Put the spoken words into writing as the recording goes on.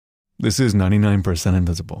This is 99%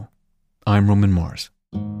 Invisible. I'm Roman Mars.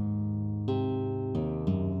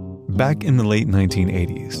 Back in the late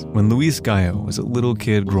 1980s, when Luis Gallo was a little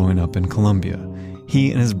kid growing up in Colombia, he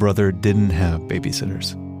and his brother didn't have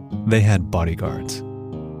babysitters. They had bodyguards.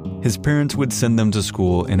 His parents would send them to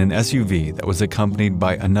school in an SUV that was accompanied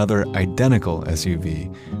by another identical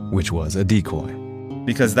SUV, which was a decoy.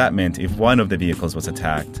 Because that meant if one of the vehicles was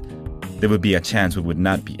attacked, there would be a chance we would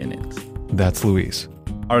not be in it. That's Luis.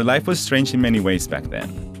 Our life was strange in many ways back then.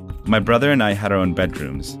 My brother and I had our own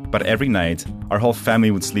bedrooms, but every night, our whole family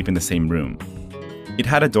would sleep in the same room. It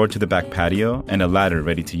had a door to the back patio and a ladder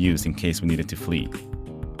ready to use in case we needed to flee.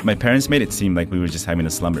 My parents made it seem like we were just having a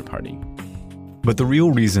slumber party. But the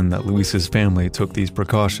real reason that Luis's family took these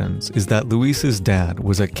precautions is that Luis's dad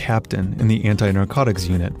was a captain in the anti-narcotics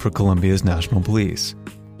unit for Colombia's national police.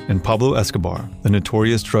 And Pablo Escobar, the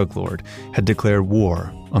notorious drug lord, had declared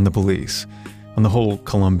war on the police, on the whole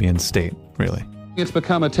Colombian state, really. It's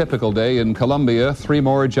become a typical day in Colombia. 3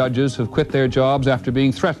 more judges have quit their jobs after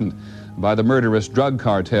being threatened by the murderous drug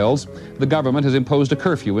cartels. The government has imposed a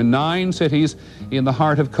curfew in 9 cities in the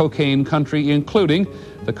heart of cocaine country, including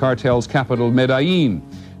the cartel's capital, Medellin.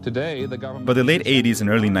 Today, the government... By the late 80s and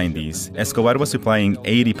early 90s, Escobar was supplying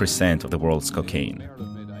 80% of the world's cocaine.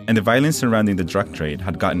 And the violence surrounding the drug trade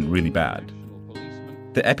had gotten really bad.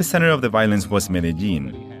 The epicenter of the violence was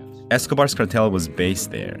Medellin. Escobar's cartel was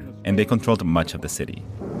based there, and they controlled much of the city.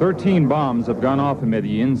 13 bombs have gone off in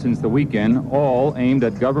Medellin since the weekend, all aimed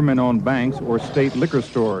at government-owned banks or state liquor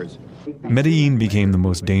stores. Medellin became the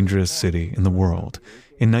most dangerous city in the world.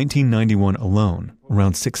 In 1991 alone,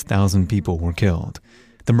 around 6,000 people were killed.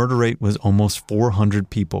 The murder rate was almost 400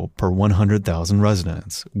 people per 100,000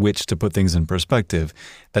 residents, which, to put things in perspective,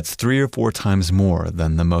 that's 3 or 4 times more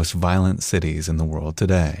than the most violent cities in the world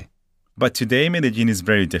today. But today, Medellin is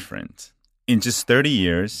very different. In just 30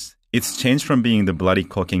 years, it's changed from being the bloody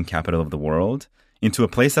cocaine capital of the world into a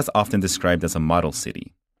place that's often described as a model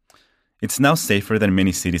city. It's now safer than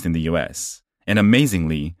many cities in the US. And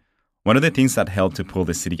amazingly, one of the things that helped to pull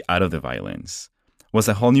the city out of the violence was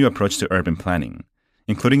a whole new approach to urban planning,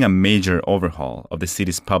 including a major overhaul of the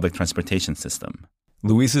city's public transportation system.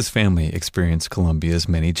 Luis's family experienced Colombia's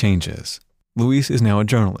many changes. Luis is now a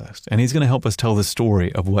journalist, and he's going to help us tell the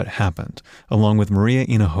story of what happened, along with Maria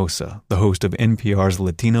Hinojosa, the host of NPR's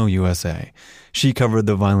Latino USA. She covered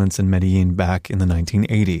the violence in Medellin back in the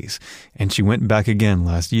 1980s, and she went back again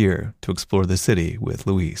last year to explore the city with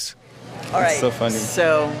Luis. All right. It's so funny.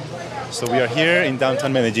 So we are here in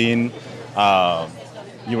downtown Medellin.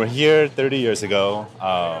 You were here 30 years ago.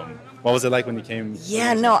 What was it like when you came?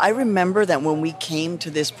 Yeah, no, I remember that when we came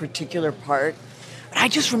to this particular part, I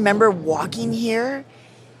just remember walking here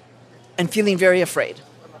and feeling very afraid.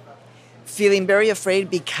 Feeling very afraid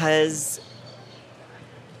because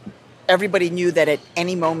everybody knew that at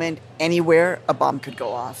any moment, anywhere, a bomb could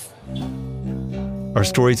go off. Our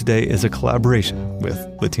story today is a collaboration with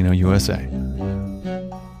Latino USA.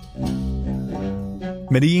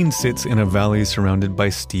 Medellin sits in a valley surrounded by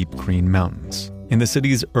steep green mountains. In the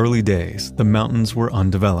city's early days, the mountains were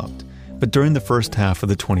undeveloped. But during the first half of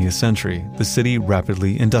the 20th century, the city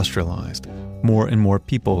rapidly industrialized. More and more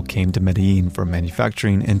people came to Medellin for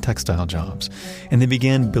manufacturing and textile jobs, and they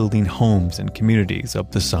began building homes and communities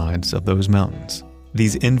up the sides of those mountains.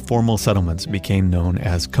 These informal settlements became known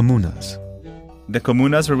as comunas. The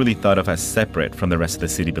comunas were really thought of as separate from the rest of the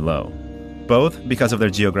city below, both because of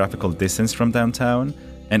their geographical distance from downtown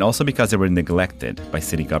and also because they were neglected by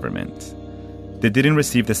city government. They didn't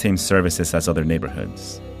receive the same services as other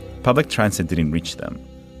neighborhoods. Public transit didn't reach them.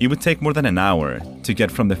 It would take more than an hour to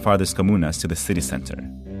get from the farthest comunas to the city center.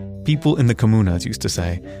 People in the comunas used to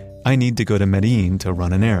say, "I need to go to Medellin to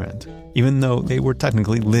run an errand," even though they were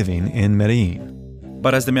technically living in Medellin.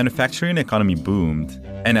 But as the manufacturing economy boomed,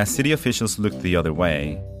 and as city officials looked the other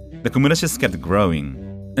way, the comunas just kept growing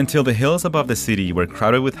until the hills above the city were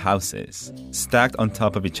crowded with houses, stacked on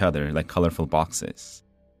top of each other like colorful boxes.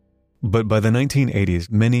 But by the 1980s,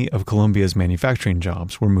 many of Colombia's manufacturing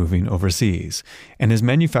jobs were moving overseas. And as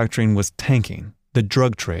manufacturing was tanking, the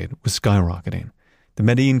drug trade was skyrocketing. The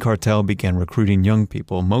Medellin cartel began recruiting young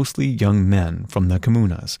people, mostly young men, from the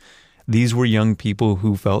comunas. These were young people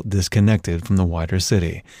who felt disconnected from the wider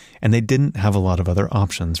city, and they didn't have a lot of other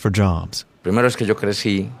options for jobs. Primero es que yo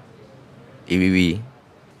crecí y viví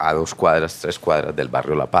a 2 cuadras, 3 cuadras del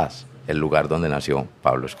barrio La Paz, el lugar donde nació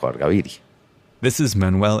Pablo Escobar Gaviria. This is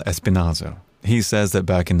Manuel Espinazo. He says that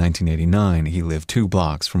back in 1989, he lived 2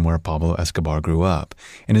 blocks from where Pablo Escobar grew up,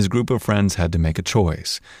 and his group of friends had to make a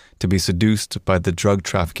choice, to be seduced by the drug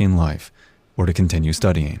trafficking life or to continue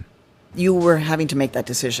studying. You were having to make that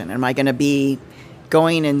decision. Am I going to be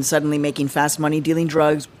going and suddenly making fast money dealing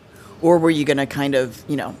drugs, or were you going to kind of,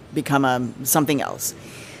 become something else?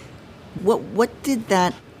 What did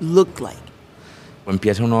that look like?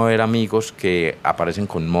 Empieza uno a ver amigos que aparecen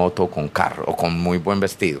con moto, con carro, o con muy buen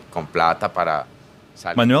vestido, con plata para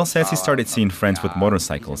salir. Manuel says he started seeing friends with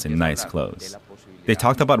motorcycles and nice clothes. They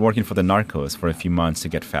talked about working for the narcos for a few months to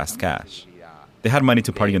get fast cash. They had money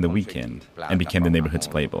to party on the weekend and became the neighborhood's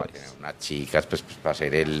playboys. Unas chicas, pues, para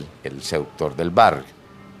ser el seductor del barrio.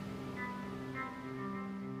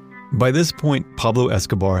 By this point, Pablo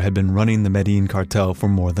Escobar had been running the Medellin cartel for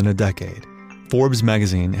more than a decade. Forbes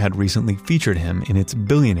magazine had recently featured him in its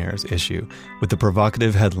Billionaires issue with the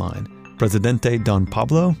provocative headline, Presidente Don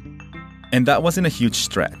Pablo? And that wasn't a huge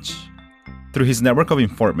stretch. Through his network of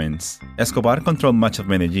informants, Escobar controlled much of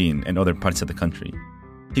Medellin and other parts of the country.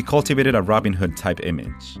 He cultivated a Robin Hood-type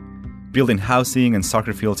image, building housing and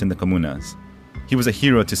soccer fields in the comunas. He was a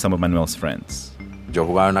hero to some of Manuel's friends. Yo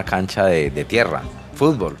jugaba en una cancha de tierra,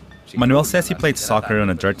 fútbol. Manuel says he played soccer on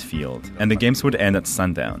a dirt field, and the games would end at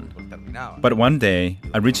sundown. But one day,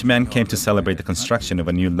 a rich man came to celebrate the construction of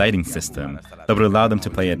a new lighting system that would allow them to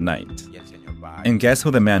play at night. And guess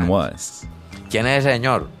who the man was? ¿Quién es ese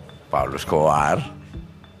señor? Pablo Escobar.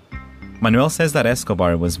 Manuel says that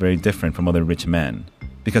Escobar was very different from other rich men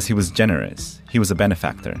because he was generous, he was a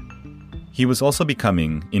benefactor. He was also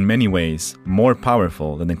becoming, in many ways, more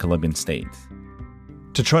powerful than the Colombian state.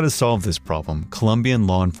 To try to solve this problem, Colombian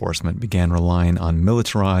law enforcement began relying on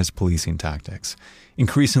militarized policing tactics.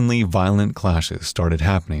 Increasingly violent clashes started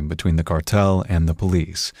happening between the cartel and the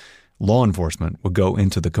police. Law enforcement would go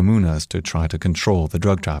into the comunas to try to control the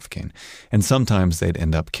drug trafficking, and sometimes they'd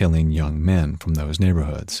end up killing young men from those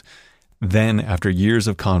neighborhoods. Then, after years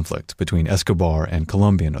of conflict between Escobar and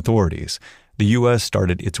Colombian authorities, the U.S.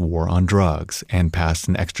 started its war on drugs and passed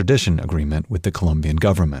an extradition agreement with the Colombian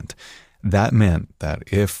government. That meant that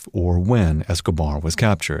if or when Escobar was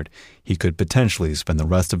captured, he could potentially spend the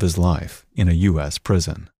rest of his life in a U.S.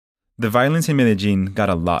 prison. The violence in Medellin got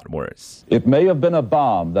a lot worse. It may have been a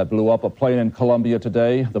bomb that blew up a plane in Colombia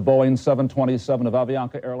today, the Boeing 727 of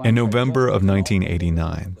Avianca Airlines. In November of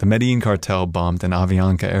 1989, the Medellin cartel bombed an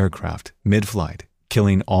Avianca aircraft mid-flight,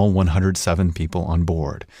 killing all 107 people on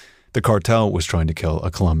board. The cartel was trying to kill a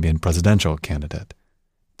Colombian presidential candidate.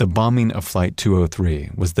 The bombing of Flight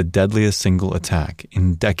 203 was the deadliest single attack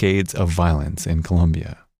in decades of violence in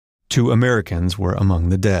Colombia. 2 Americans were among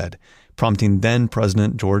the dead, prompting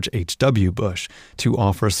then-President George H.W. Bush to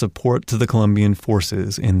offer support to the Colombian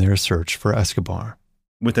forces in their search for Escobar.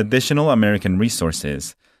 With additional American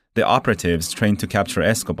resources, the operatives trained to capture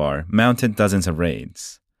Escobar mounted dozens of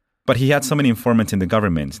raids. But he had so many informants in the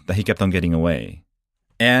government that he kept on getting away.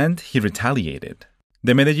 And he retaliated.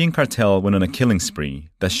 The Medellin cartel went on a killing spree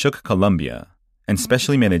that shook Colombia, and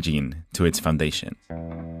especially Medellin, to its foundation.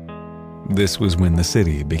 This was when the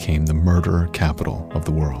city became the murder capital of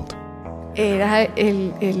the world. Era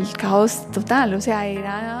el caos total,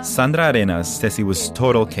 era... Sandra Arenas says it was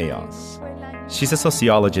total chaos. She's a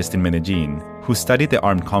sociologist in Medellin who studied the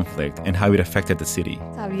armed conflict and how it affected the city.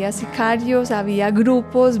 Había sicarios, había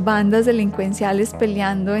grupos, bandas delincuenciales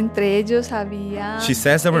peleando entre ellos, había... She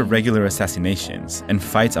says there were regular assassinations and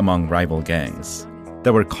fights among rival gangs.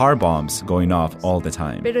 There were car bombs going off all the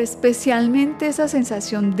time. Pero especialmente esa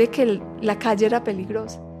sensación de que la calle era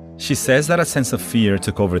peligrosa. She says that a sense of fear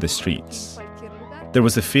took over the streets. There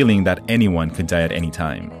was a feeling that anyone could die at any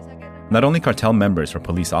time. Not only cartel members or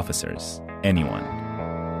police officers, anyone.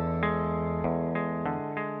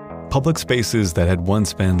 Public spaces that had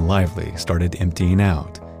once been lively started emptying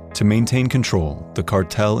out. To maintain control, the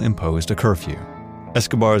cartel imposed a curfew.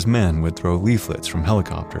 Escobar's men would throw leaflets from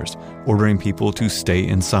helicopters, ordering people to stay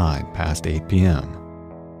inside past 8 p.m.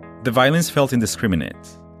 The violence felt indiscriminate.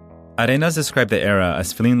 Arenas described the era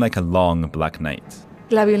as feeling like a long black night.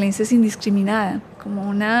 La violencia es indiscriminada, como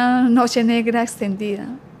una noche negra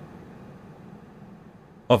extendida.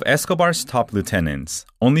 Of Escobar's top lieutenants,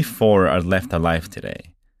 only 4 are left alive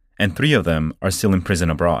today, and 3 of them are still in prison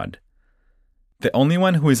abroad. The only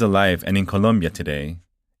one who is alive and in Colombia today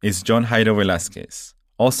is John Jairo Velázquez,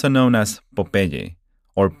 also known as Popeye,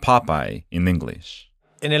 or Popeye in English.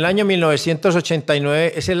 En el año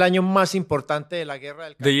 1989 es el año más importante de la guerra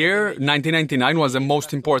del... The year 1999 was the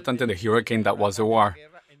most important in the hurricane that was the war.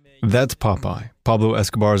 That's Popeye, Pablo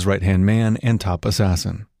Escobar's right-hand man and top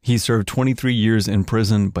assassin. He served 23 years in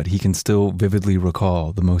prison, but he can still vividly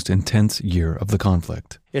recall the most intense year of the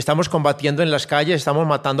conflict. Estamos combatiendo en las calles, estamos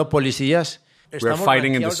matando policías. We are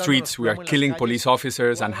fighting in the streets, we are killing police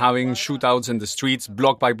officers and having shootouts in the streets,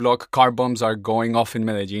 block by block. Car bombs are going off in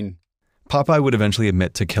Medellin. Popeye would eventually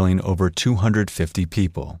admit to killing over 250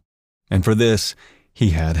 people. And for this,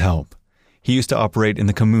 he had help. He used to operate in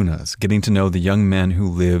the comunas, getting to know the young men who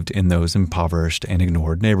lived in those impoverished and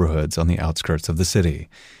ignored neighborhoods on the outskirts of the city.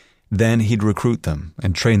 Then he'd recruit them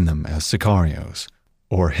and train them as sicarios,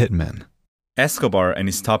 or hitmen. Escobar and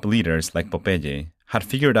his top leaders, like Popeye, had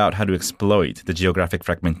figured out how to exploit the geographic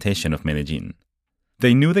fragmentation of Medellin.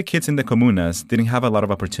 They knew the kids in the comunas didn't have a lot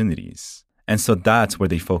of opportunities, and so that's where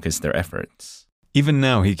they focused their efforts. Even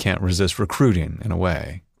now, he can't resist recruiting, in a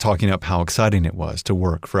way, talking up how exciting it was to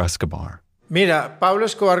work for Escobar. Mira, Pablo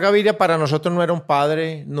Escobar Gaviria para nosotros no era un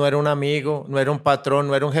padre, no era un amigo, no era un patrón,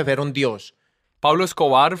 no era un jefe, era un Dios. Pablo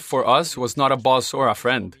Escobar, for us, was not a boss or a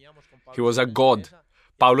friend. He was a god.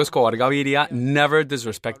 Pablo Escobar Gaviria never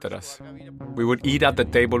disrespected us. We would eat at the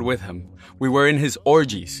table with him. We were in his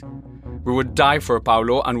orgies. We would die for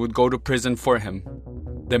Pablo and would go to prison for him.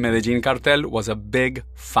 The Medellin cartel was a big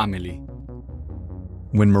family.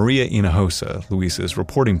 When Maria Hinojosa, Luis's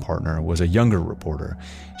reporting partner, was a younger reporter,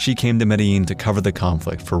 she came to Medellin to cover the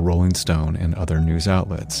conflict for Rolling Stone and other news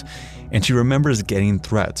outlets. And she remembers getting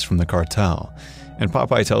threats from the cartel. And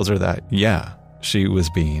Popeye tells her that, yeah, she was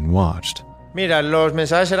being watched. Mira, los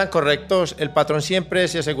mensajes eran correctos. El patrón siempre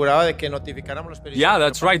se aseguraba de que notificáramos los periodistas. Yeah,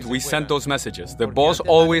 that's right. We sent those messages. The boss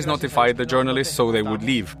always notified the journalists so they would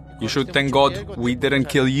leave. You should thank God we didn't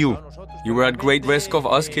kill you. You were at great risk of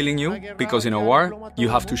us killing you because in a war, you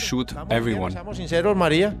have to shoot everyone.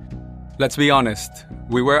 Let's be honest.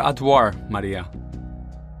 We were at war, Maria.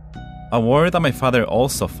 A war that my father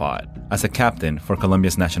also fought as a captain for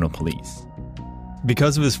Colombia's National Police.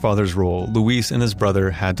 Because of his father's role, Luis and his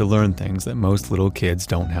brother had to learn things that most little kids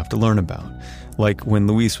don't have to learn about. Like when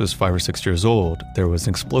Luis was 5 or 6 years old, there was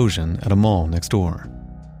an explosion at a mall next door.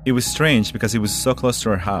 It was strange because it was so close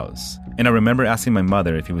to our house, and I remember asking my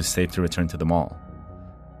mother if it was safe to return to the mall.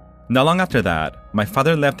 Not long after that, my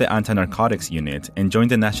father left the anti-narcotics unit and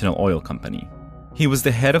joined the National Oil Company. He was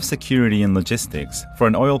the head of security and logistics for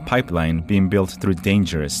an oil pipeline being built through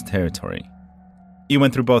dangerous territory. It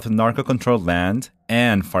went through both narco-controlled land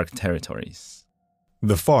and FARC territories.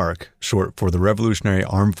 The FARC, short for the Revolutionary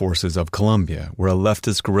Armed Forces of Colombia, were a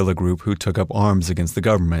leftist guerrilla group who took up arms against the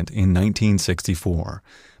government in 1964.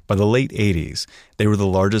 By the late 80s, they were the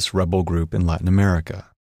largest rebel group in Latin America.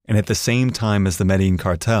 And at the same time as the Medellin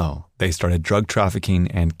cartel, they started drug trafficking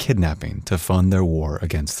and kidnapping to fund their war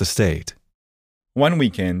against the state. One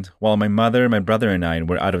weekend, while my mother, my brother, and I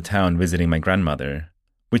were out of town visiting my grandmother,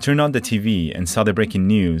 we turned on the TV and saw the breaking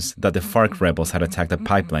news that the FARC rebels had attacked a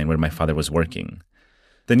pipeline where my father was working.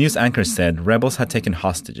 The news anchor said rebels had taken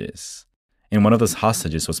hostages, and one of those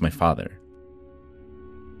hostages was my father.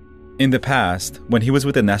 In the past, when he was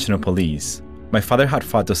with the National Police, my father had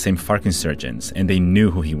fought those same FARC insurgents, and they knew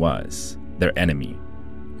who he was, their enemy.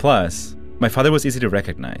 Plus, my father was easy to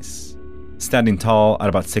recognize, standing tall at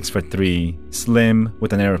about 6'3", slim,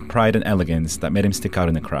 with an air of pride and elegance that made him stick out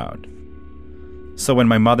in the crowd. So when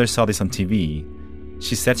my mother saw this on TV,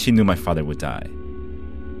 she said she knew my father would die.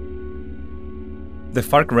 The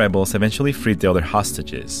FARC rebels eventually freed the other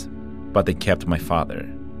hostages, but they kept my father.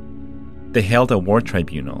 They held a war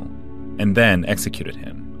tribunal and then executed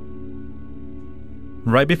him.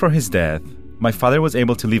 Right before his death, my father was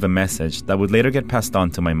able to leave a message that would later get passed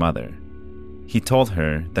on to my mother. He told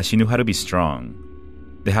her that she knew how to be strong.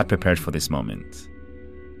 They had prepared for this moment.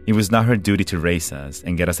 It was now her duty to raise us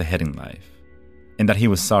and get us ahead in life. And that he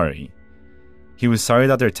was sorry. He was sorry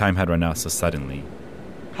that their time had run out so suddenly.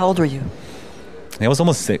 How old were you? I was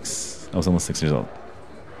almost 6. I was almost 6 years old.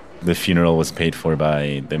 The funeral was paid for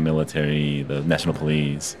by the military, the National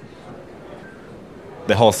Police.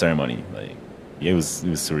 The whole ceremony, it was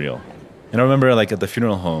surreal. And I remember, at the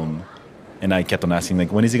funeral home, and I kept on asking,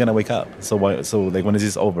 when is he gonna wake up? So when is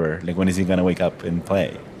this over? When is he gonna wake up and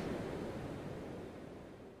play?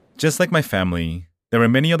 Just like my family, there were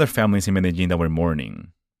many other families in Medellin that were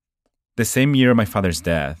mourning. The same year of my father's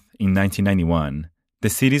death, in 1991, the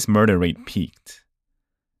city's murder rate peaked.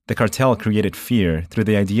 The cartel created fear through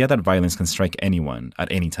the idea that violence can strike anyone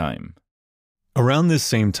at any time. Around this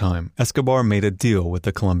same time, Escobar made a deal with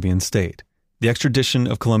the Colombian state. The extradition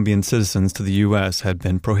of Colombian citizens to the U.S. had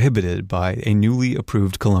been prohibited by a newly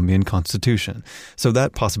approved Colombian constitution, so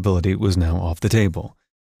that possibility was now off the table.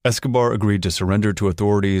 Escobar agreed to surrender to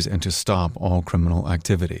authorities and to stop all criminal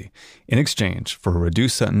activity, in exchange for a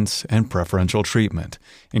reduced sentence and preferential treatment,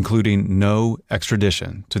 including no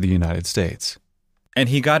extradition to the United States. And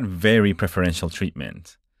he got very preferential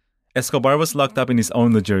treatment. Escobar was locked up in his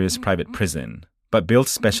own luxurious private prison, but built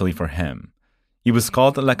specially for him. It was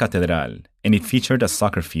called La Catedral, and it featured a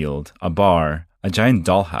soccer field, a bar, a giant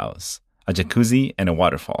dollhouse, a jacuzzi, and a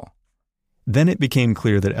waterfall. Then it became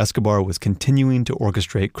clear that Escobar was continuing to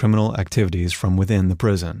orchestrate criminal activities from within the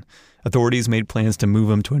prison. Authorities made plans to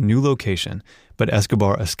move him to a new location, but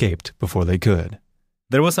Escobar escaped before they could.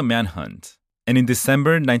 There was a manhunt, and in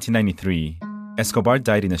December 1993, Escobar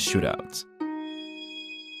died in a shootout.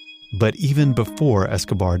 But even before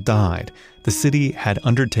Escobar died, the city had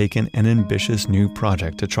undertaken an ambitious new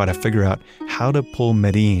project to try to figure out how to pull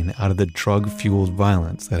Medellín out of the drug-fueled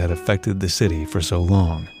violence that had affected the city for so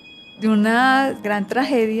long. De una gran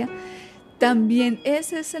tragedia, también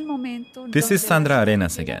ese es el momento. This is Sandra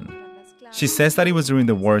Arenas again. She says that it was during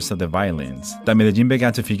the worst of the violence that Medellín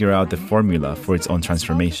began to figure out the formula for its own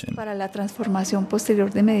transformation. Para la transformación posterior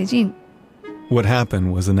de Medellín. What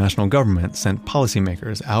happened was the national government sent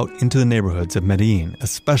policymakers out into the neighborhoods of Medellín,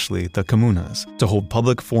 especially the comunas, to hold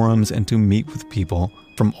public forums and to meet with people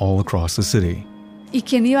from all across the city. ¿Y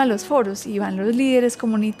quién iba a los foros? Iban los líderes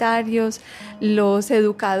comunitarios, los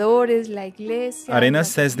educadores, la iglesia. Arenas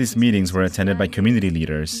says these meetings were attended by community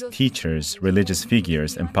leaders, teachers, religious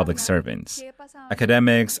figures, and public servants.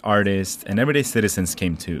 Academics, artists, and everyday citizens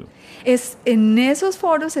came too. En esos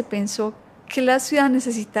foros se pensó que los ciudadanos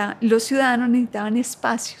necesitaban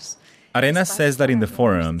espacios. Arenas says that in the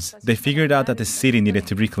forums, they figured out that the city needed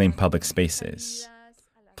to reclaim public spaces.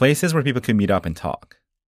 Places where people could meet up and talk.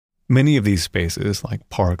 Many of these spaces, like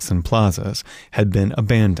parks and plazas, had been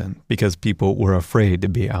abandoned because people were afraid to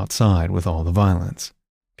be outside with all the violence.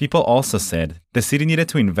 People also said the city needed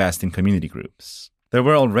to invest in community groups. There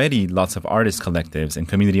were already lots of artist collectives and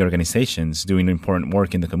community organizations doing important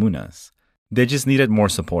work in the comunas. They just needed more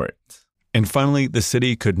support. And finally, the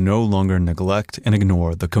city could no longer neglect and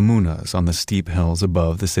ignore the comunas on the steep hills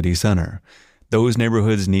above the city center. Those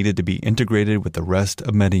neighborhoods needed to be integrated with the rest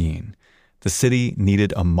of Medellín. The city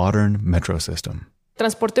needed a modern metro system.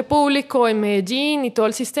 Transporte público en Medellín y todo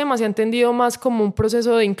el sistema se ha entendido más como un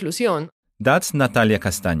proceso de inclusión. That's Natalia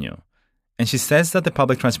Castaño, and she says that the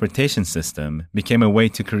public transportation system became a way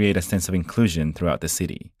to create a sense of inclusion throughout the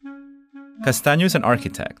city. Castaño is an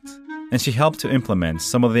architect, and she helped to implement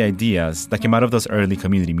some of the ideas that came out of those early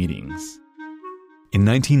community meetings. In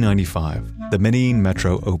 1995, the Medellín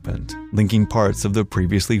Metro opened, linking parts of the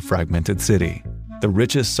previously fragmented city. The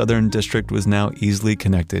richest southern district was now easily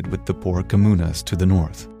connected with the poor comunas to the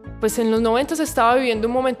north. Pues en los 90 se estaba viviendo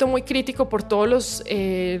un momento muy crítico por todos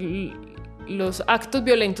los actos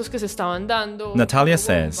violentos que se estaban dando. Natalia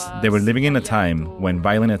says they were living in a time when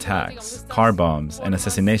violent attacks, car bombs, and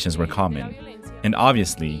assassinations were common. And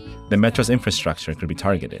obviously, the metro's infrastructure could be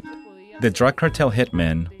targeted. The drug cartel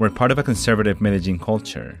hitmen were part of a conservative Medellín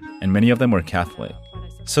culture, and many of them were Catholic.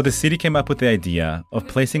 So the city came up with the idea of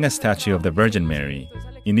placing a statue of the Virgin Mary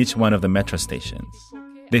in each one of the metro stations.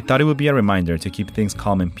 They thought it would be a reminder to keep things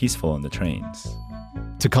calm and peaceful on the trains.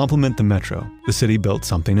 To complement the metro, the city built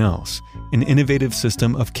something else, an innovative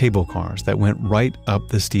system of cable cars that went right up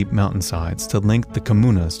the steep mountainsides to link the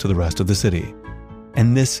comunas to the rest of the city.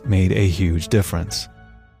 And this made a huge difference.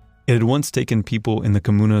 It had once taken people in the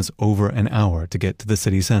comunas over an hour to get to the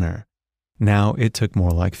city center. Now it took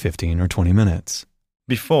more like 15 or 20 minutes.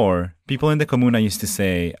 Before, people in the comuna used to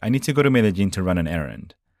say, I need to go to Medellín to run an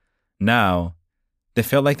errand. Now, they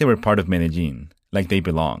felt like they were part of Medellín, like they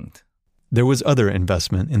belonged. There was other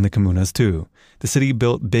investment in the comunas too. The city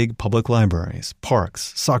built big public libraries,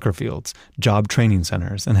 parks, soccer fields, job training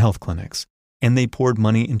centers, and health clinics. And they poured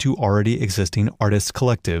money into already existing artists'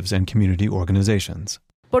 collectives and community organizations.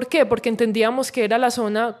 ¿Por qué? Porque entendíamos que era la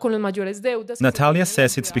zona con las mayores deudas. Natalia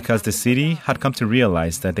says it's because the city had come to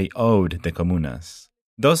realize that they owed the comunas.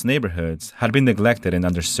 Those neighborhoods had been neglected and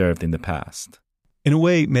underserved in the past. In a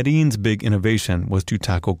way, Medellín's big innovation was to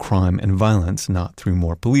tackle crime and violence not through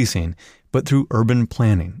more policing, but through urban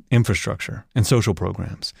planning, infrastructure, and social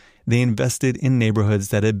programs. They invested in neighborhoods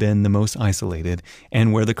that had been the most isolated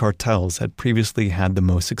and where the cartels had previously had the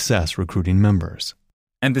most success recruiting members.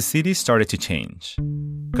 And the city started to change.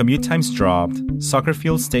 Commute times dropped, soccer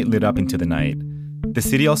fields stayed lit up into the night. The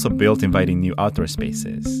city also built inviting new outdoor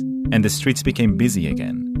spaces, and the streets became busy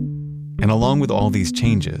again. And along with all these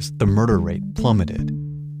changes, the murder rate plummeted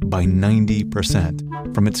by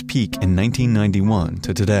 90% from its peak in 1991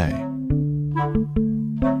 to today.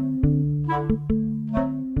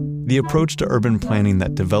 The approach to urban planning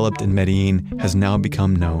that developed in Medellín has now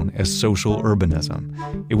become known as social urbanism.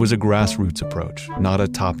 It was a grassroots approach, not a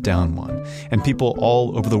top-down one, and people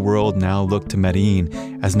all over the world now look to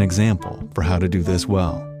Medellín as an example for how to do this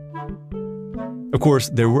well. Of course,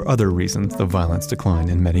 there were other reasons the violence declined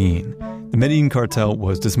in Medellín. The Medellín cartel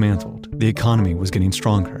was dismantled, the economy was getting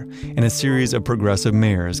stronger, and a series of progressive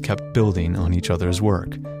mayors kept building on each other's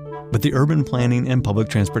work. But the urban planning and public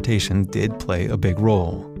transportation did play a big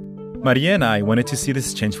role. Maria and I wanted to see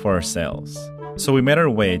this change for ourselves, so we made our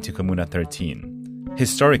way to Comuna 13,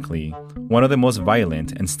 historically one of the most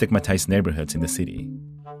violent and stigmatized neighborhoods in the city.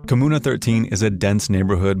 Comuna 13 is a dense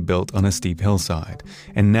neighborhood built on a steep hillside,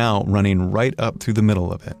 and now running right up through the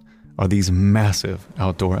middle of it are these massive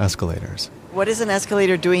outdoor escalators. What is an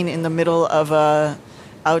escalator doing in the middle of a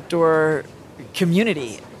outdoor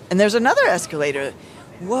community? And there's another escalator.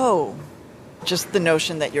 Whoa. Just the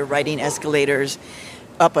notion that you're riding escalators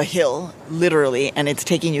up a hill, literally, and it's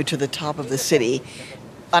taking you to the top of the city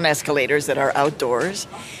on escalators that are outdoors.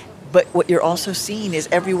 But what you're also seeing is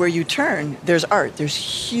everywhere you turn, there's art. There's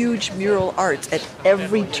huge mural arts at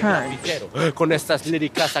every turn. Up at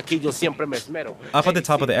the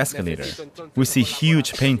top of the escalator, we see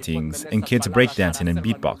huge paintings and kids breakdancing and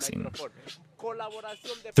beatboxing.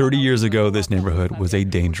 30 years ago, this neighborhood was a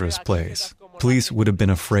dangerous place. Police would have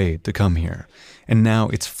been afraid to come here. And now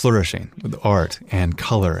it's flourishing with art and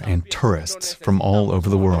color and tourists from all over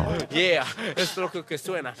the world.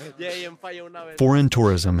 Foreign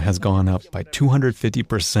tourism has gone up by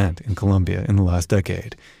 250% in Colombia in the last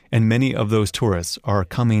decade. And many of those tourists are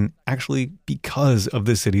coming actually because of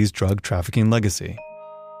the city's drug trafficking legacy.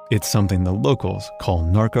 It's something the locals call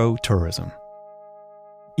narco tourism.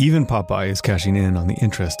 Even Popeye is cashing in on the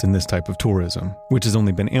interest in this type of tourism, which has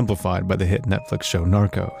only been amplified by the hit Netflix show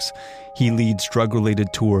Narcos. He leads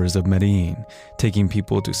drug-related tours of Medellin, taking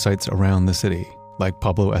people to sites around the city, like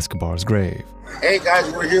Pablo Escobar's grave. Hey guys,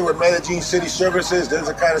 we're here with Medellin City Services. This is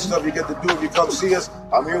the kind of stuff you get to do if you come see us.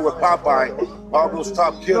 I'm here with Popeye, Pablo's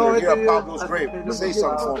top killer, here at Pablo's grave. Say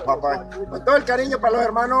something for him, Popeye. Con todo el cariño para los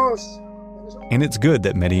hermanos. And it's good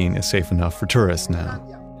that Medellin is safe enough for tourists now.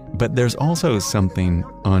 But there's also something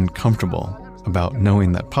uncomfortable about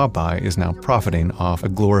knowing that Popeye is now profiting off a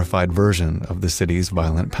glorified version of the city's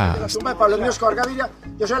violent past.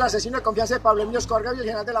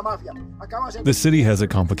 The city has a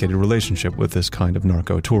complicated relationship with this kind of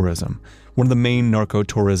narco-tourism. One of the main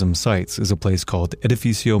narco-tourism sites is a place called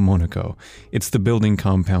Edificio Monaco. It's the building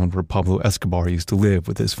compound where Pablo Escobar used to live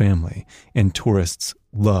with his family, and tourists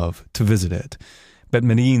love to visit it. But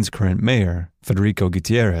Medellin's current mayor, Federico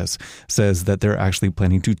Gutierrez, says that they're actually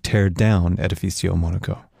planning to tear down Edificio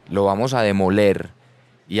Monaco. Lo vamos a demoler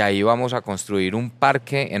y ahí vamos a construir un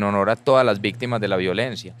parque en honor a todas las víctimas de la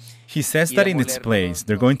violencia. He says that in its place,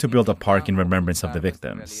 they're going to build a park in remembrance of the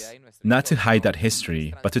victims, not to hide that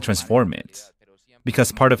history, but to transform it.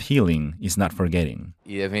 Because part of healing is not forgetting.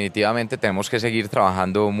 Y definitivamente tenemos que seguir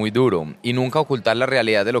trabajando muy duro y nunca ocultar la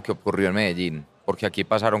realidad de lo que ocurrió en Medellín. Porque aquí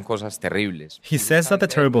pasaron cosas terribles. He says that the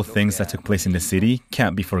terrible things that took place in the city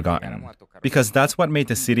can't be forgotten, because that's what made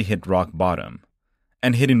the city hit rock bottom.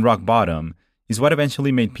 And hitting rock bottom is what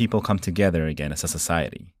eventually made people come together again as a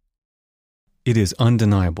society. It is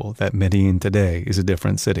undeniable that Medellin today is a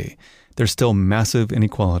different city. There's still massive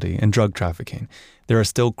inequality and drug trafficking. There are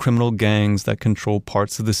still criminal gangs that control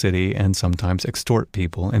parts of the city and sometimes extort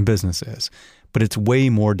people and businesses. But it's way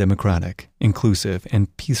more democratic, inclusive,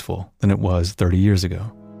 and peaceful than it was 30 years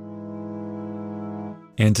ago.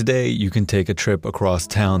 And today, you can take a trip across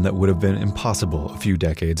town that would have been impossible a few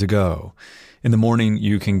decades ago. In the morning,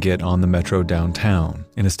 you can get on the metro downtown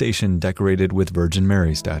in a station decorated with Virgin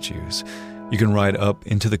Mary statues. You can ride up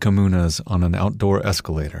into the comunas on an outdoor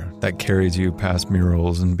escalator that carries you past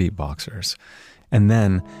murals and beatboxers. And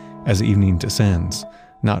then, as evening descends,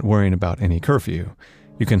 not worrying about any curfew,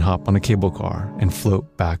 you can hop on a cable car and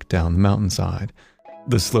float back down the mountainside,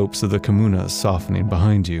 the slopes of the comunas softening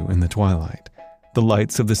behind you in the twilight, the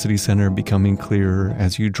lights of the city center becoming clearer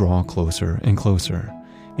as you draw closer and closer,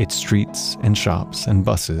 its streets and shops and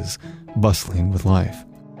buses bustling with life,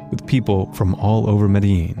 with people from all over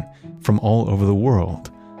Medellin, from all over the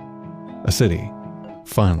world. A city,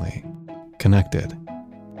 finally, connected.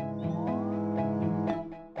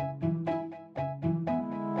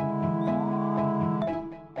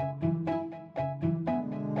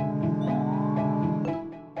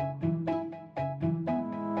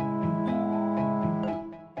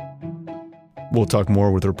 We'll talk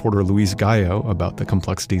more with reporter Luis Gallo about the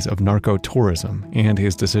complexities of narco-tourism and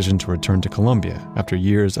his decision to return to Colombia after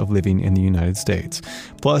years of living in the United States.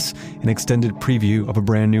 Plus, an extended preview of a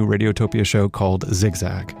brand new Radiotopia show called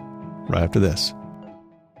Zigzag. Right after this.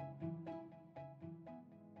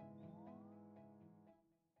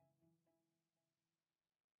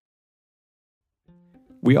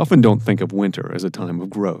 We often don't think of winter as a time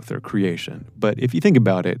of growth or creation, but if you think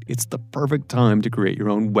about it, it's the perfect time to create your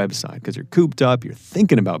own website because you're cooped up, you're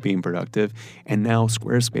thinking about being productive, and now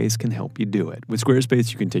Squarespace can help you do it. With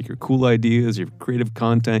Squarespace, you can take your cool ideas, your creative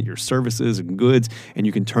content, your services and goods, and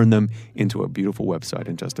you can turn them into a beautiful website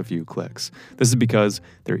in just a few clicks. This is because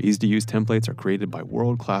their easy-to-use templates are created by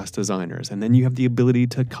world-class designers, and then you have the ability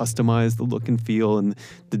to customize the look and feel and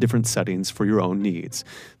the different settings for your own needs.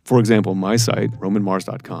 For example, my site,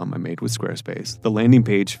 romanmars.com, I made with Squarespace. The landing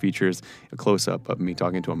page features a close-up of me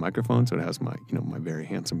talking to a microphone, so it has my very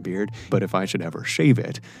handsome beard. But if I should ever shave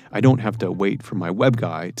it, I don't have to wait for my web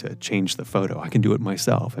guy to change the photo. I can do it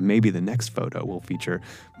myself, and maybe the next photo will feature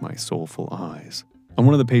my soulful eyes. On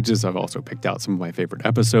one of the pages, I've also picked out some of my favorite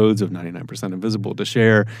episodes of 99% Invisible to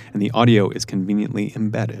share, and the audio is conveniently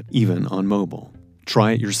embedded, even on mobile.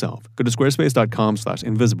 Try it yourself. Go to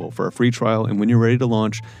squarespace.com/invisible for a free trial, and when you're ready to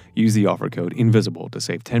launch, use the offer code INVISIBLE to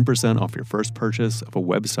save 10% off your first purchase of a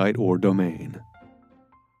website or domain.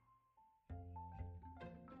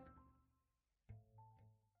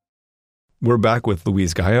 We're back with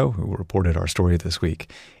Luis Gallo, who reported our story this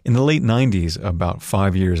week. In the late 90s, about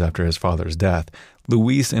 5 years after his father's death,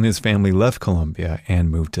 Luis and his family left Colombia and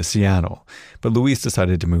moved to Seattle. But Luis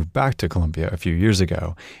decided to move back to Colombia a few years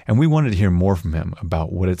ago, and we wanted to hear more from him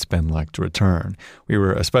about what it's been like to return. We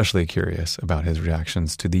were especially curious about his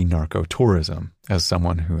reactions to the narco tourism, as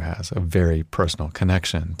someone who has a very personal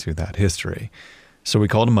connection to that history. So we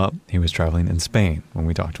called him up. He was traveling in Spain when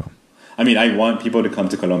we talked to him. I mean, I want people to come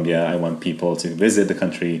to Colombia. I want people to visit the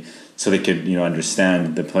country so they could,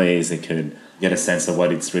 understand the place. They could get a sense of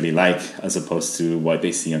what it's really like as opposed to what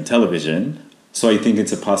they see on television. So I think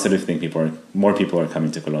it's a positive thing. More people are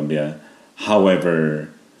coming to Colombia. However,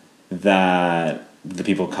 that the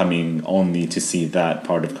people coming only to see that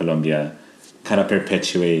part of Colombia kind of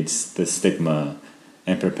perpetuates the stigma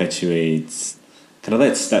and perpetuates kind of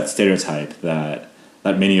that stereotype that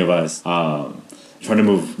many of us trying to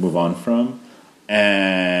move on from.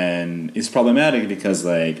 And it's problematic because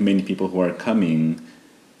many people who are coming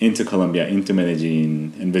into Colombia, into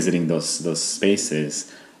Medellin, and visiting those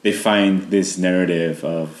spaces, they find this narrative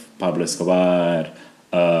of Pablo Escobar,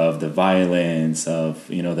 of the violence, of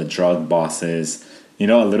the drug bosses, a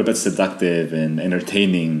little bit seductive and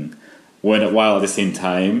entertaining, while at the same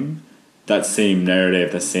time that same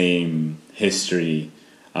narrative, the same history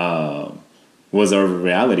was our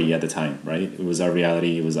reality at the time, right? It was our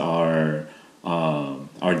reality. It was our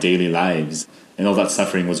daily lives, and all that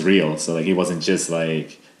suffering was real. So it wasn't just a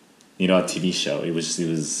TV show. It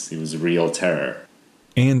was real terror.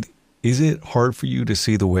 And is it hard for you to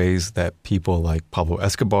see the ways that people like Pablo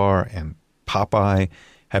Escobar and Popeye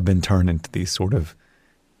have been turned into these sort of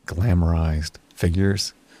glamorized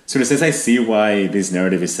figures? So in a sense, I see why this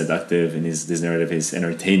narrative is seductive and this narrative is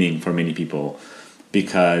entertaining for many people.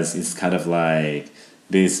 Because it's kind of like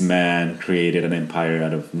this man created an empire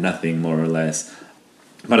out of nothing, more or less.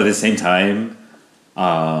 But at the same time,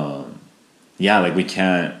 we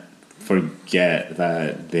can't forget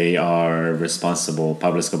that they are responsible,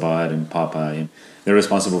 Pablo Escobar and Popeye, they're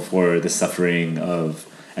responsible for the suffering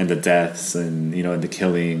and the deaths and, and the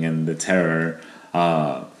killing and the terror.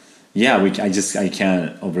 I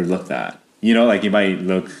can't overlook that.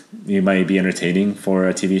 It might be entertaining for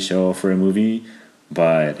a TV show or for a movie,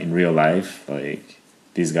 but in real life,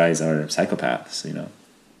 these guys are psychopaths,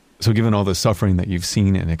 So given all the suffering that you've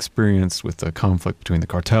seen and experienced with the conflict between the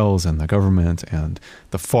cartels and the government and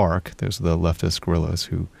the FARC, those are the leftist guerrillas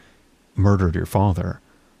who murdered your father,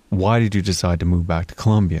 why did you decide to move back to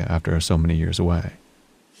Colombia after so many years away?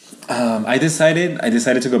 I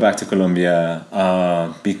decided to go back to Colombia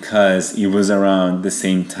because it was around the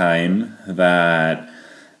same time that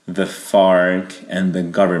the FARC and the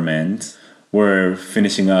government were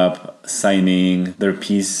finishing up signing their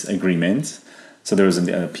peace agreement. So there was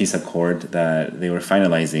a peace accord that they were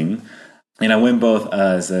finalizing. And I went both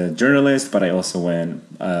as a journalist, but I also went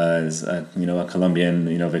as a Colombian,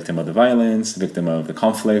 victim of the violence, victim of the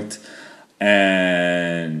conflict.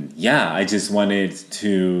 And I just wanted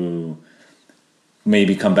to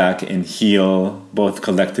maybe come back and heal both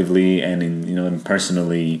collectively and and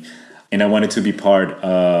personally. And I wanted to be part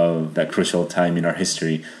of that crucial time in our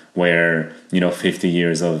history where 50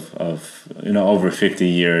 years of over 50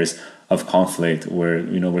 years of conflict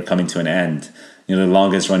we're coming to an end. The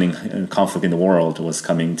longest running conflict in the world was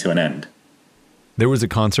coming to an end. There was a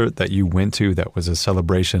concert that you went to that was a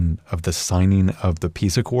celebration of the signing of the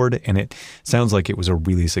peace accord, and it sounds like it was a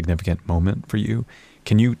really significant moment for you.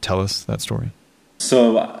 Can you tell us that story?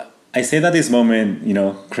 So I say that this moment,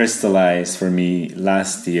 crystallized for me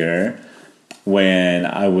last year when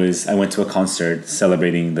I went to a concert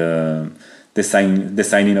celebrating the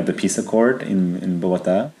signing of the peace accord in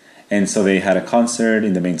Bogota. And so they had a concert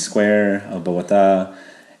in the main square of Bogota.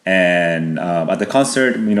 And at the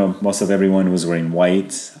concert, most of everyone was wearing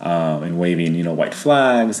white and waving, white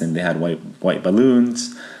flags, and they had white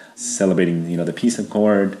balloons celebrating, the peace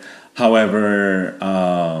accord. However,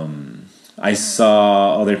 I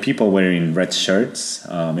saw other people wearing red shirts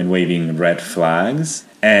and waving red flags.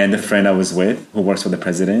 And the friend I was with, who works for the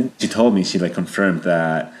president, she told me, she confirmed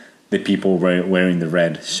that the people wearing the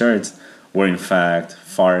red shirts were in fact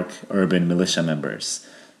FARC urban militia members.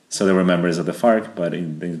 So they were members of the FARC, but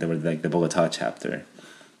they were like the Bogota chapter.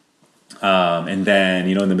 And then,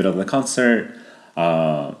 in the middle of the concert,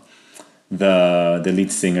 the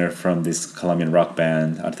lead singer from this Colombian rock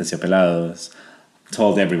band, Artesiopelados,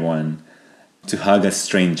 told everyone to hug a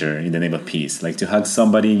stranger in the name of peace, like to hug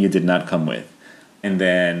somebody you did not come with. And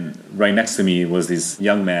then right next to me was this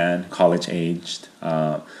young man, college-aged,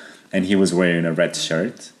 and he was wearing a red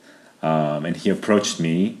shirt. And he approached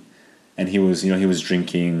me, and he was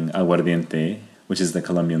drinking aguardiente, which is the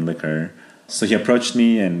Colombian liquor. So he approached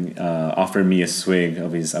me and offered me a swig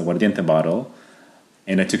of his aguardiente bottle,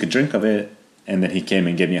 and I took a drink of it, and then he came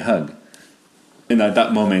and gave me a hug. And at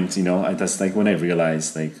that moment, that's like when I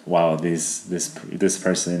realized, like, wow, this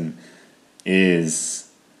person is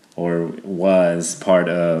or was part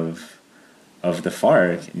of the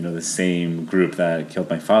FARC, the same group that killed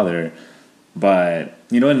my father. But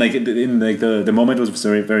the moment was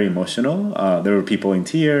very, very emotional. There were people in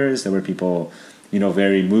tears. There were people,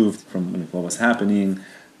 very moved from what was happening.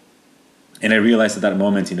 And I realized at that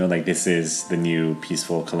moment, this is the new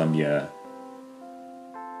peaceful Colombia.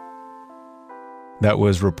 That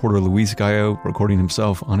was reporter Luis Gallo recording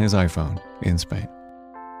himself on his iPhone in Spain.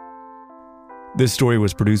 This story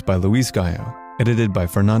was produced by Luis Gallo, edited by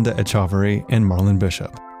Fernanda Echavarri and Marlon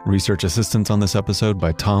Bishop. Research assistance on this episode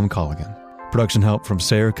by Tom Colligan. Production help from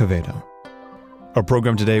Sarah Cavedo. Our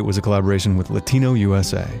program today was a collaboration with Latino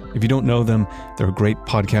USA. If you don't know them, they're a great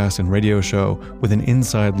podcast and radio show with an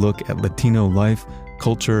inside look at Latino life,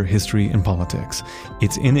 culture, history, and politics.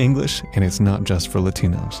 It's in English, and it's not just for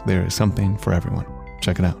Latinos. There is something for everyone.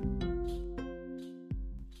 Check it out.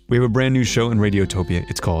 We have a brand new show in Radiotopia.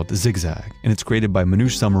 It's called Zigzag, and it's created by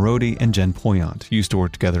Manoush Samarodi and Jen Poyant, who used to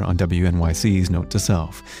work together on WNYC's Note to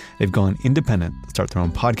Self. They've gone independent, start their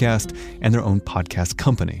own podcast and their own podcast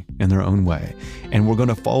company in their own way, and we're going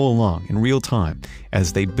to follow along in real time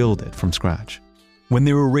as they build it from scratch. When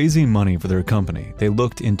they were raising money for their company, they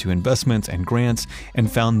looked into investments and grants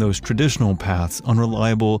and found those traditional paths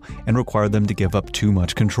unreliable and required them to give up too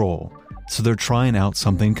much control. So they're trying out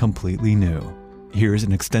something completely new. Here's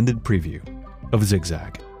an extended preview of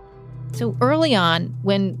Zigzag. So early on,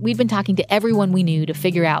 when we'd been talking to everyone we knew to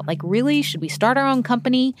figure out, really, should we start our own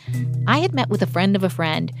company? I had met with a friend of a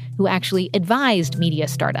friend who actually advised media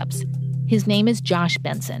startups. His name is Josh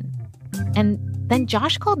Benson. And then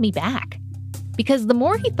Josh called me back. Because the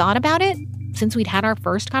more he thought about it, since we'd had our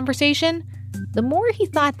first conversation, the more he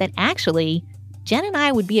thought that actually, Jen and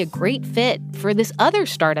I would be a great fit for this other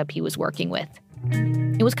startup he was working with.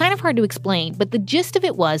 It was kind of hard to explain, but the gist of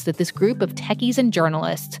it was that this group of techies and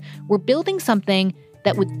journalists were building something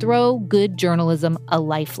that would throw good journalism a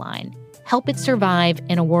lifeline, help it survive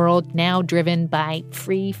in a world now driven by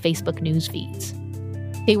free Facebook news feeds.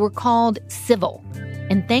 They were called Civil,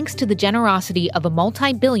 and thanks to the generosity of a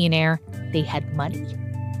multi-billionaire, they had money.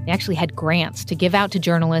 They actually had grants to give out to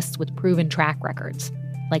journalists with proven track records,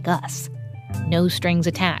 like us. No strings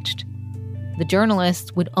attached. The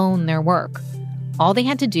journalists would own their work. All they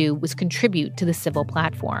had to do was contribute to the Civil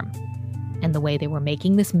platform. And the way they were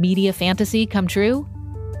making this media fantasy come true?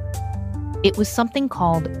 It was something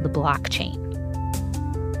called the blockchain.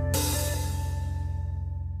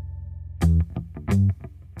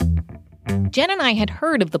 Jen and I had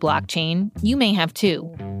heard of the blockchain. You may have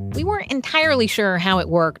too. We weren't entirely sure how it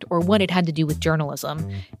worked or what it had to do with journalism.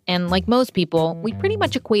 And like most people, we pretty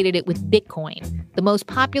much equated it with Bitcoin, the most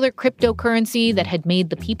popular cryptocurrency that had made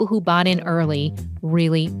the people who bought in early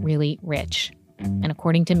really, really rich. And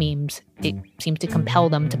according to memes, it seemed to compel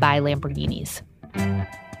them to buy Lamborghinis.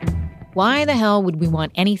 Why the hell would we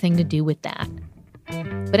want anything to do with that?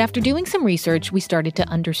 But after doing some research, we started to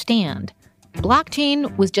understand.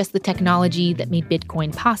 Blockchain was just the technology that made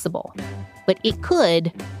Bitcoin possible. But it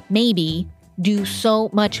could, maybe, do so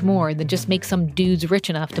much more than just make some dudes rich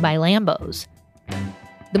enough to buy Lambos.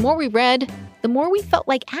 The more we read, the more we felt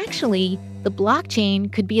like actually the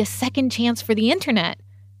blockchain could be a second chance for the internet.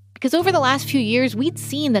 Because over the last few years, we'd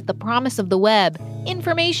seen that the promise of the web,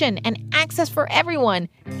 information and access for everyone,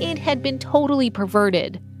 it had been totally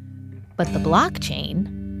perverted. But the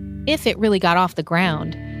blockchain, if it really got off the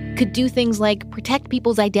ground, could do things like protect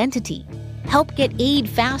people's identity, help get aid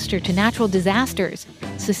faster to natural disasters,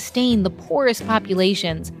 sustain the poorest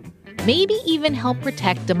populations, maybe even help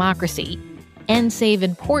protect democracy, and save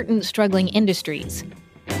important struggling industries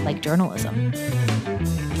like journalism.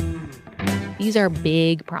 These are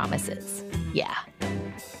big promises, yeah.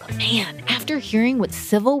 But man, after hearing what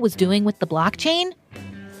Civil was doing with the blockchain,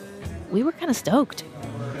 we were kind of stoked.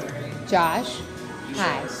 Josh,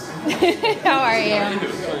 hi. How are you?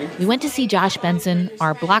 We went to see Josh Benson,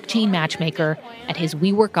 our blockchain matchmaker, at his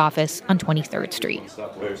WeWork office on 23rd Street.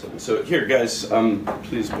 So here, guys,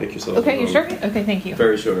 please make yourself. Okay, you sure? Okay, thank you.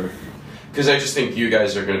 Very sure. Because I just think you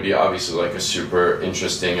guys are going to be obviously like a super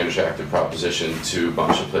interesting and attractive proposition to a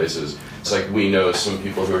bunch of places. It's like we know some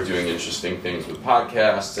people who are doing interesting things with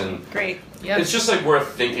podcasts, and great. Yep. It's just like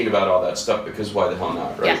worth thinking about all that stuff, because why the hell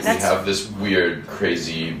not, right? Yeah, we have this weird,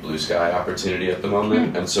 crazy blue sky opportunity at the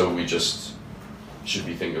moment, and so we just should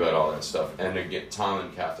be thinking about all that stuff. And again, Tom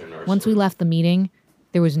and Catherine are... Once we left the meeting,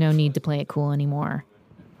 there was no need to play it cool anymore.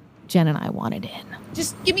 Jen and I wanted in.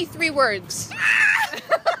 Just give me 3 words.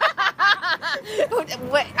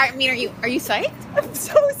 What? I mean, are you psyched? I'm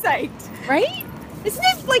so psyched. Right? Isn't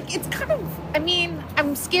it like, it's kind of, I mean,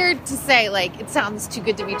 I'm scared to say, like, it sounds too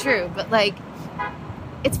good to be true, but, like,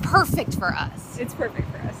 it's perfect for us. It's perfect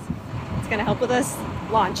for us. It's going to help with us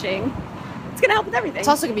launching. It's going to help with everything. It's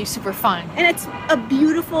also going to be super fun. And it's a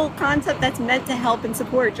beautiful concept that's meant to help and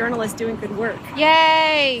support journalists doing good work.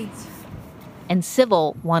 Yay! And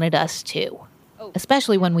Civil wanted us too,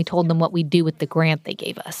 especially when we told them what we'd do with the grant they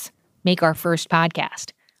gave us. Make our first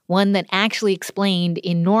podcast. One that actually explained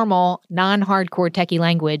in normal, non-hardcore techie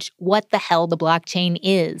language what the hell the blockchain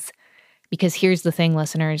is. Because here's the thing,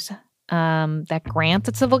 listeners. That grant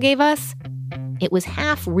that Civil gave us, it was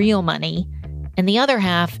half real money, and the other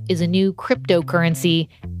half is a new cryptocurrency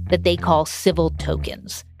that they call Civil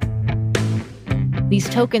tokens. These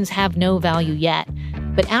tokens have no value yet,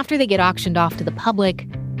 but after they get auctioned off to the public,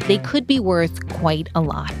 they could be worth quite a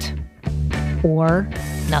lot. Or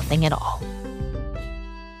nothing at all.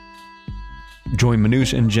 Join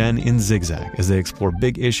Manoush and Jen in Zigzag as they explore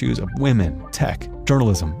big issues of women, tech,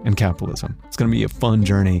 journalism, and capitalism. It's going to be a fun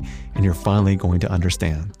journey, and you're finally going to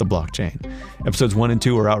understand the blockchain. Episodes 1 and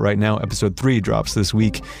 2 are out right now. Episode 3 drops this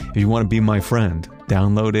week. If you want to be my friend,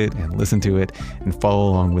 download it and listen to it and follow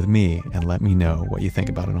along with me and let me know what you think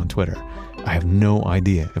about it on Twitter. I have no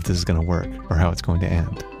idea if this is going to work or how it's going to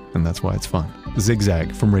end, and that's why it's fun.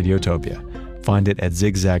 Zigzag from Radiotopia. Find it at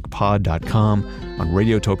zigzagpod.com, on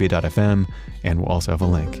radiotopia.fm, and we'll also have a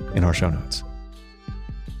link in our show notes.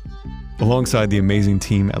 Alongside the amazing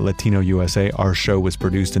team at Latino USA, our show was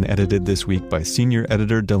produced and edited this week by senior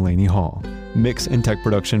editor Delaney Hall. Mix and tech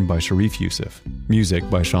production by Sharif Youssef. Music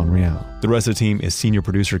by Sean Real. The rest of the team is senior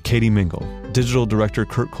producer Katie Mingle, digital director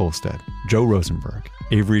Kurt Kolstad, Joe Rosenberg,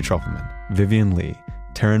 Avery Trufelman, Vivian Lee,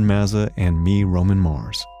 Taryn Mazza, and me, Roman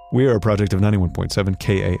Mars. We are a project of 91.7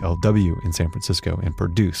 KALW in San Francisco and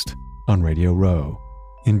produced on Radio Row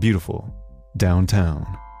in beautiful downtown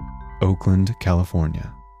Oakland,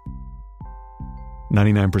 California.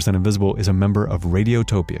 99% Invisible is a member of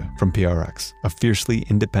Radiotopia from PRX, a fiercely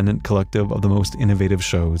independent collective of the most innovative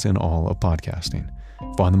shows in all of podcasting.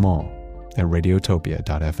 Find them all at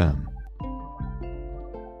radiotopia.fm.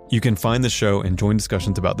 You can find the show and join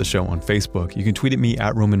discussions about the show on Facebook. You can tweet at me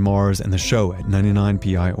at Roman Mars and the show at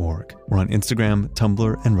 99pi.org. We're on Instagram,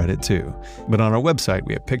 Tumblr, and Reddit too. But on our website,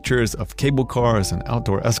 we have pictures of cable cars and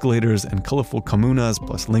outdoor escalators and colorful comunas,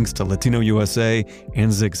 plus links to Latino USA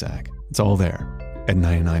and Zigzag. It's all there at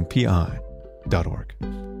 99pi.org.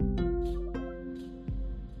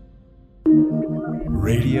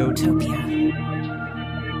 Radiotopia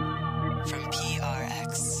from P.